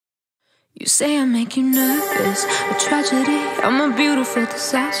You say I make you nervous, a tragedy, I'm a beautiful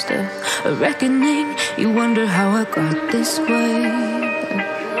disaster, a reckoning. You wonder how I got this way.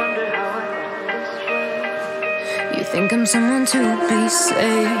 You think I'm someone to be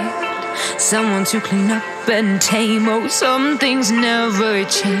saved, someone to clean up and tame. Oh, some things never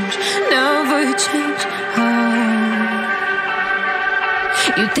change, never change.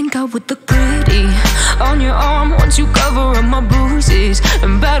 You think I would look pretty on your arm once you cover up my bruises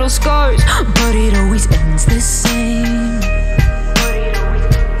and battle scars, but it always ends the same.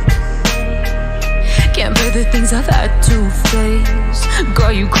 Can't bear the things I've had to face,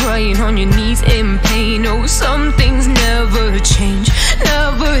 got you crying on your knees in pain. Oh, some things never change,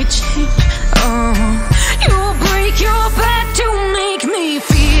 never change. You'll break your back to make me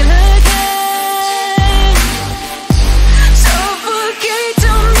feel again, suffocate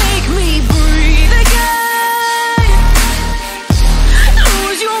to make me breathe again,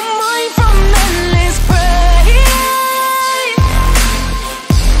 lose your mind from endless pain.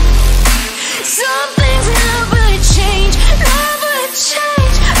 Some things never change, never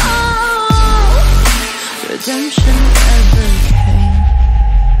change. Redemption never came.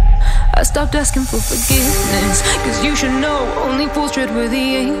 I stopped asking for forgiveness, cause you should know only fools tread where the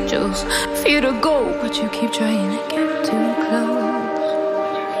angels fear to go, but you keep trying to get too close.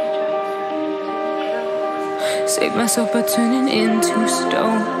 Save myself by turning into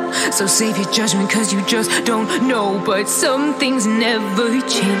stone, so save your judgment cause you just don't know. But some things never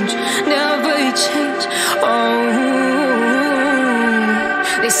change, never change.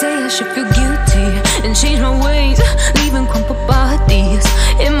 They say I should feel guilty and change my ways, leaving crumpled bodies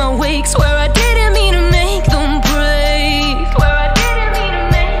in my wake. Swear I didn't mean to make them break, swear I didn't mean to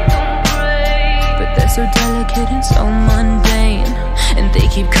make them break. But they're so delicate and so mundane, and they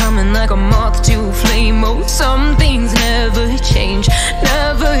keep coming like a moth to a flame. Oh, some things never change,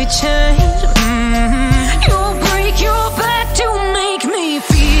 never change.